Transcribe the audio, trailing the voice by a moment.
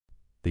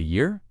The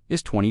year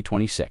is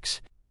 2026,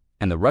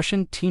 and the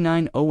Russian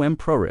T90M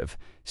Proryv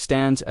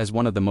stands as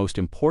one of the most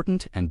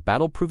important and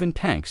battle-proven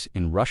tanks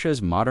in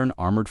Russia's modern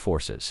armored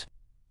forces.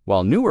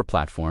 While newer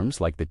platforms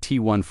like the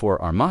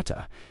T-14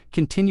 Armata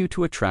continue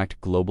to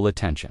attract global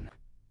attention,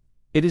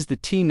 it is the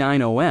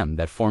T90M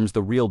that forms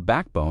the real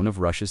backbone of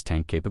Russia's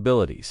tank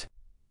capabilities.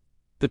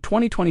 The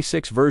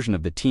 2026 version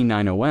of the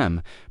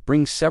T90M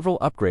brings several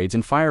upgrades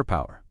in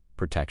firepower,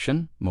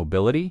 protection,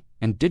 mobility,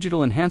 and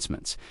digital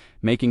enhancements,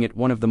 making it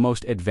one of the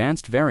most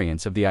advanced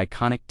variants of the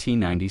iconic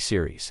T90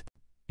 series.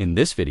 In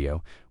this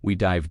video, we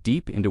dive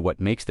deep into what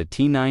makes the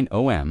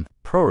T90M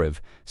Proryv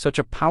such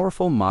a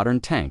powerful modern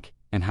tank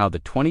and how the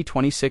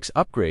 2026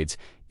 upgrades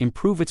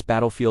improve its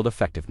battlefield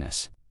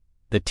effectiveness.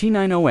 The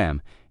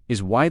T90M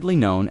is widely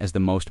known as the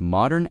most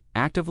modern,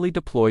 actively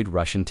deployed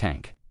Russian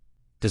tank.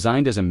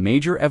 Designed as a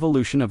major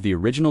evolution of the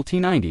original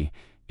T90,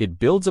 it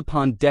builds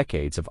upon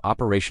decades of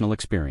operational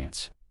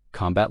experience,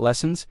 combat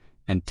lessons,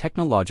 and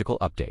technological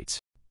updates.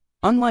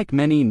 Unlike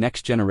many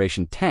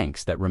next-generation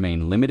tanks that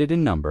remain limited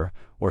in number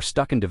or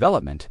stuck in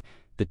development,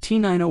 the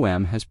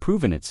T90M has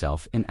proven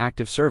itself in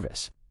active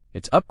service.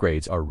 Its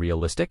upgrades are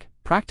realistic,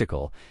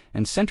 practical,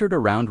 and centered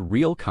around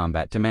real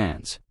combat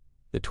demands.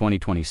 The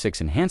 2026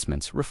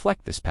 enhancements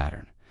reflect this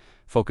pattern,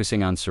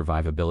 focusing on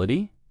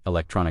survivability,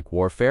 electronic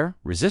warfare,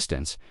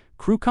 resistance,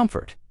 crew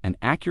comfort, and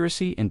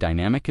accuracy in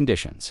dynamic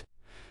conditions.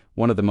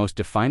 One of the most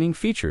defining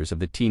features of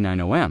the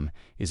T90M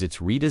is its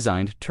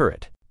redesigned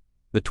turret.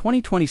 The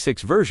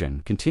 2026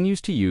 version continues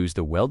to use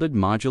the welded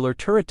modular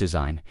turret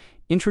design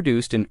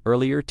introduced in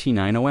earlier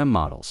T90M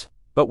models,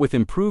 but with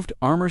improved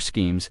armor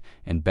schemes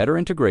and better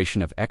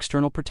integration of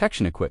external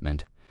protection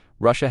equipment.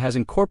 Russia has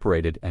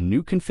incorporated a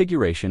new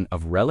configuration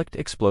of Relikt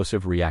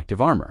explosive reactive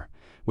armor,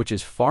 which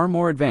is far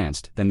more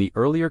advanced than the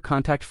earlier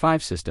Contact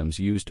 5 systems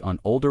used on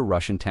older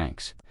Russian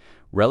tanks.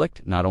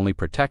 Relikt not only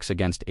protects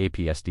against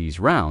APSD's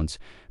rounds,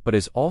 but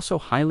is also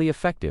highly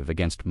effective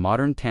against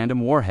modern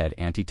tandem warhead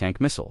anti-tank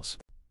missiles.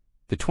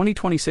 The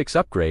 2026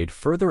 upgrade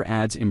further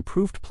adds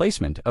improved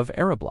placement of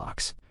ERA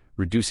blocks,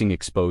 reducing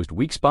exposed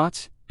weak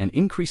spots and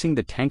increasing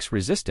the tank's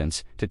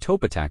resistance to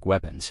top attack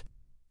weapons.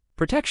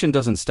 Protection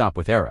doesn't stop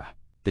with ERA.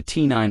 The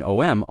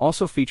T90M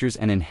also features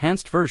an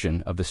enhanced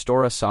version of the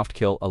Stora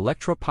Softkill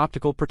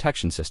electro-optical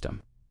protection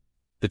system.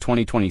 The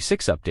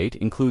 2026 update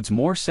includes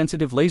more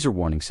sensitive laser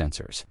warning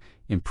sensors,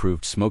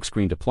 improved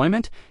smokescreen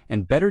deployment,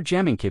 and better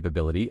jamming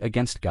capability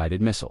against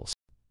guided missiles.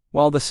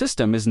 While the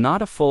system is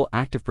not a full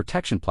active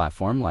protection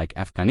platform like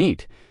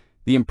Afghanit,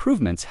 the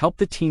improvements help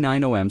the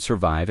T90M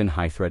survive in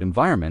high-threat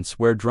environments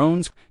where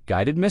drones,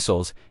 guided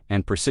missiles,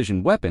 and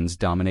precision weapons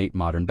dominate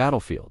modern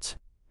battlefields.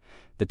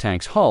 The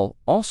tank's hull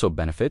also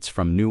benefits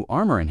from new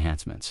armor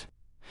enhancements.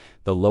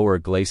 The lower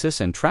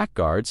glacis and track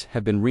guards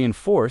have been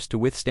reinforced to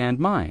withstand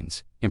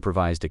mines,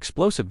 improvised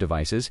explosive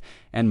devices,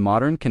 and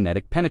modern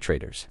kinetic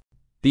penetrators.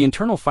 The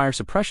internal fire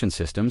suppression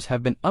systems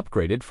have been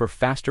upgraded for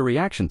faster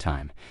reaction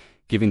time,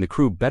 giving the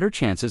crew better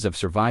chances of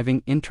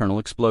surviving internal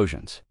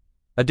explosions.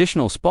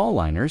 Additional spall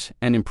liners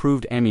and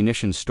improved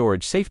ammunition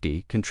storage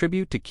safety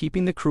contribute to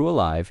keeping the crew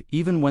alive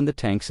even when the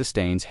tank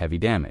sustains heavy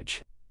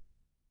damage.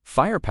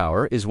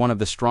 Firepower is one of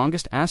the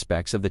strongest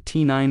aspects of the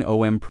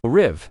T90M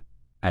Proryv.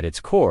 At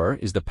its core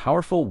is the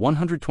powerful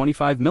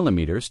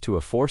 125mm to a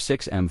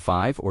 4.6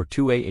 M5 or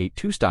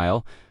 2A82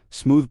 style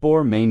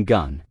smoothbore main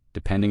gun,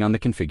 depending on the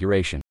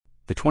configuration.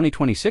 The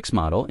 2026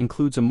 model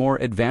includes a more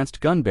advanced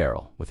gun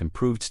barrel with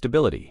improved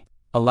stability,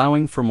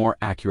 allowing for more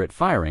accurate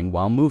firing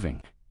while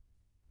moving.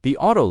 The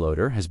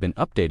autoloader has been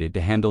updated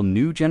to handle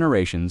new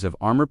generations of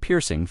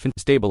armor-piercing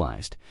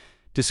stabilized,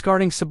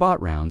 discarding Sabat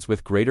rounds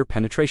with greater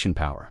penetration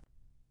power.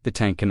 The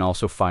tank can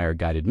also fire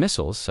guided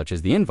missiles such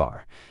as the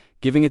Invar,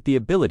 giving it the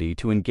ability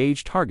to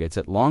engage targets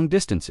at long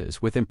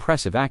distances with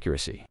impressive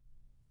accuracy.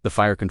 The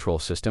fire control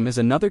system is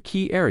another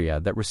key area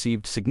that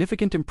received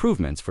significant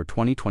improvements for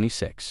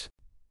 2026.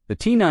 The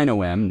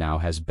T90M now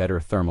has better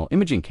thermal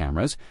imaging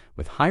cameras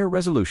with higher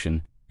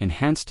resolution,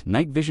 enhanced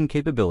night vision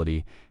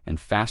capability, and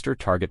faster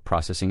target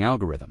processing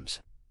algorithms.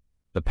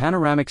 The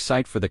panoramic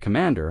sight for the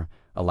commander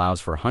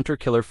allows for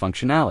hunter-killer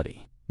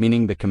functionality,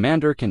 meaning the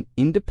commander can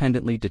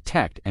independently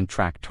detect and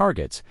track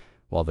targets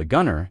while the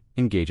gunner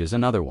engages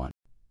another one.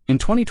 In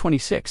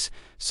 2026,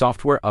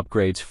 software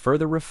upgrades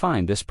further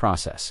refine this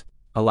process,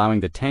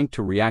 allowing the tank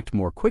to react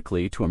more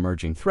quickly to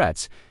emerging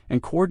threats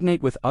and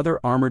coordinate with other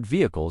armored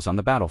vehicles on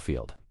the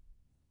battlefield.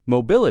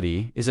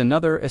 Mobility is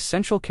another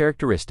essential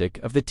characteristic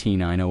of the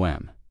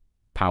T90M.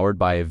 Powered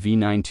by a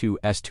V92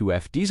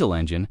 S2F diesel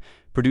engine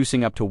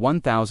producing up to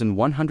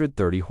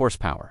 1,130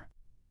 horsepower,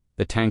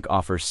 the tank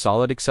offers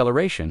solid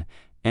acceleration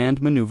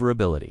and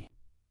maneuverability.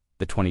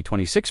 The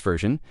 2026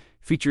 version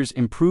features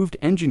improved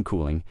engine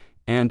cooling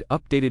and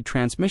updated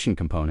transmission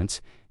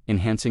components,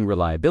 enhancing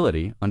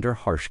reliability under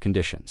harsh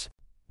conditions.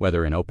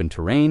 Whether in open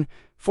terrain,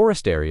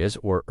 forest areas,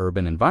 or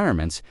urban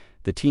environments,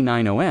 the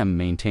T90M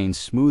maintains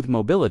smooth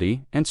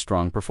mobility and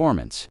strong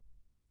performance.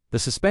 The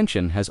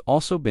suspension has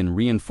also been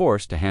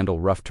reinforced to handle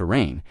rough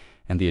terrain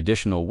and the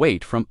additional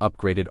weight from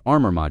upgraded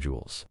armor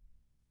modules.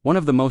 One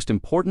of the most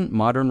important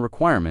modern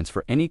requirements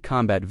for any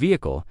combat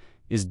vehicle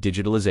is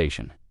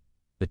digitalization.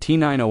 The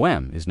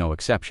T90M is no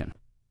exception.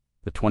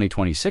 The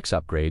 2026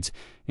 upgrades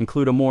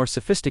include a more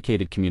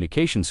sophisticated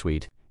communication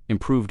suite,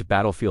 improved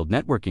battlefield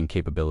networking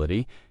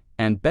capability,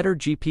 and better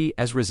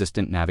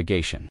GPS-resistant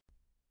navigation.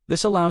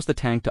 This allows the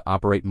tank to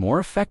operate more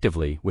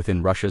effectively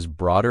within Russia's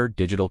broader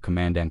digital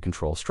command and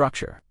control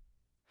structure.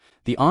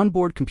 The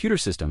onboard computer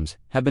systems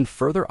have been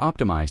further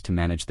optimized to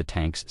manage the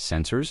tank's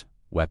sensors,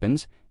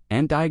 weapons,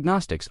 and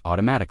diagnostics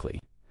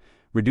automatically,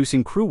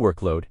 reducing crew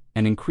workload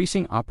and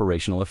increasing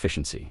operational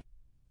efficiency.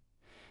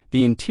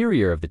 The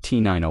interior of the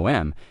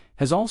T90M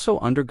has also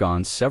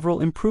undergone several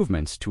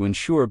improvements to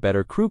ensure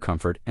better crew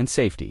comfort and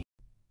safety.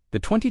 The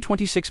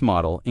 2026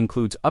 model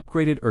includes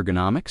upgraded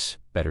ergonomics,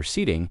 better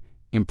seating,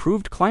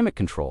 improved climate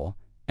control,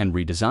 and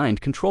redesigned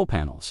control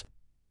panels.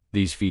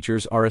 These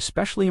features are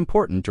especially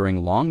important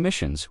during long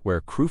missions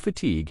where crew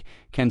fatigue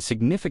can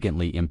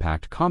significantly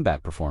impact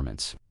combat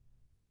performance.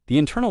 The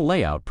internal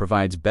layout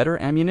provides better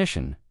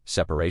ammunition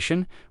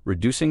separation,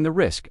 reducing the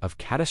risk of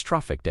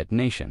catastrophic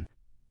detonation.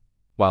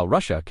 While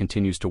Russia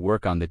continues to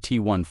work on the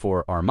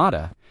T-14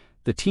 Armata,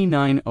 the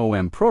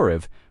T90M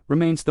Proryv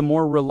remains the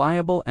more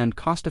reliable and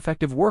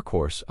cost-effective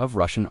workhorse of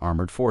Russian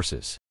armored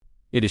forces.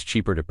 It is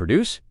cheaper to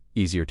produce,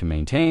 easier to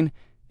maintain,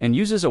 and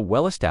uses a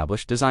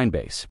well-established design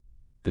base.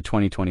 The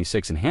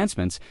 2026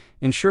 enhancements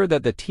ensure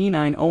that the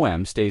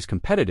T90M stays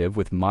competitive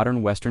with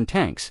modern Western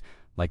tanks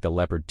like the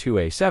Leopard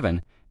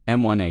 2A7,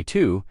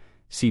 M1A2,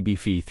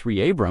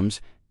 CBF-3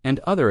 Abrams, and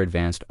other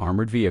advanced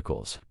armored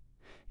vehicles.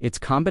 Its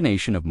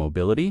combination of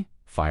mobility,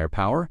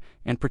 firepower,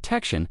 and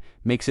protection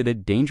makes it a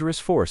dangerous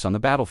force on the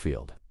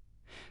battlefield.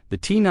 The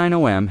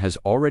T90M has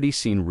already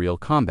seen real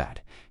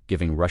combat,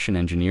 giving Russian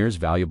engineers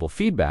valuable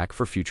feedback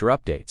for future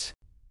updates.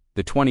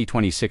 The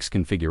 2026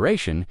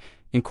 configuration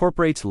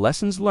incorporates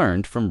lessons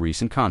learned from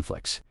recent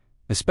conflicts,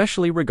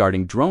 especially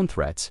regarding drone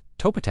threats,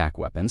 top attack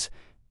weapons,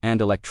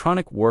 and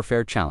electronic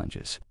warfare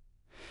challenges.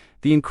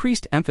 The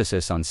increased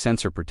emphasis on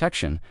sensor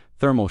protection,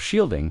 thermal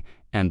shielding,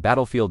 and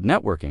battlefield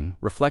networking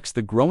reflects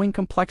the growing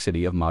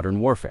complexity of modern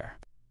warfare.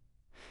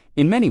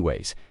 In many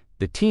ways,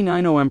 the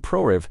T90M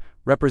Proryv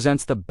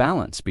represents the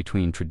balance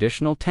between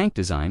traditional tank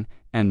design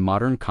and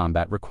modern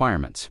combat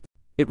requirements.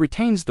 It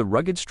retains the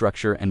rugged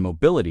structure and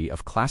mobility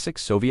of classic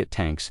Soviet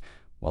tanks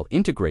while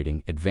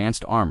integrating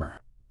advanced armor,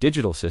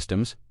 digital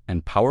systems,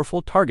 and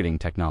powerful targeting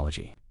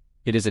technology.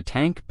 It is a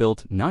tank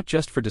built not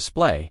just for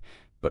display,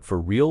 but for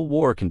real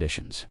war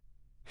conditions.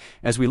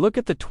 As we look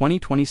at the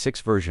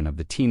 2026 version of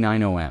the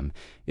T90M,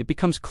 it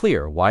becomes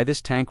clear why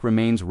this tank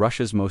remains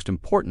Russia's most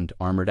important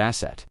armored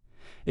asset.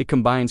 It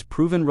combines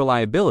proven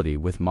reliability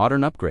with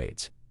modern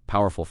upgrades,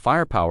 powerful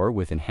firepower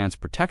with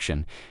enhanced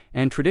protection,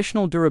 and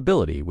traditional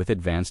durability with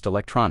advanced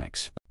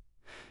electronics.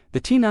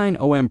 The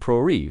T90M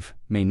Proryv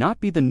may not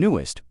be the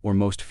newest or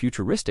most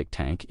futuristic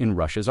tank in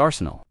Russia's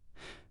arsenal,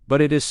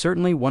 but it is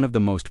certainly one of the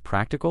most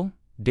practical,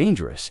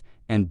 dangerous,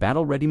 and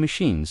battle-ready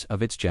machines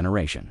of its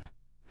generation.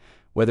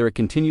 Whether it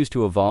continues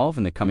to evolve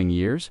in the coming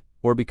years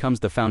or becomes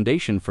the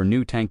foundation for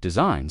new tank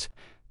designs,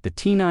 the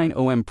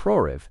T90M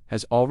Proryv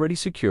has already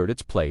secured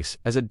its place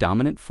as a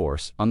dominant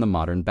force on the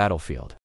modern battlefield.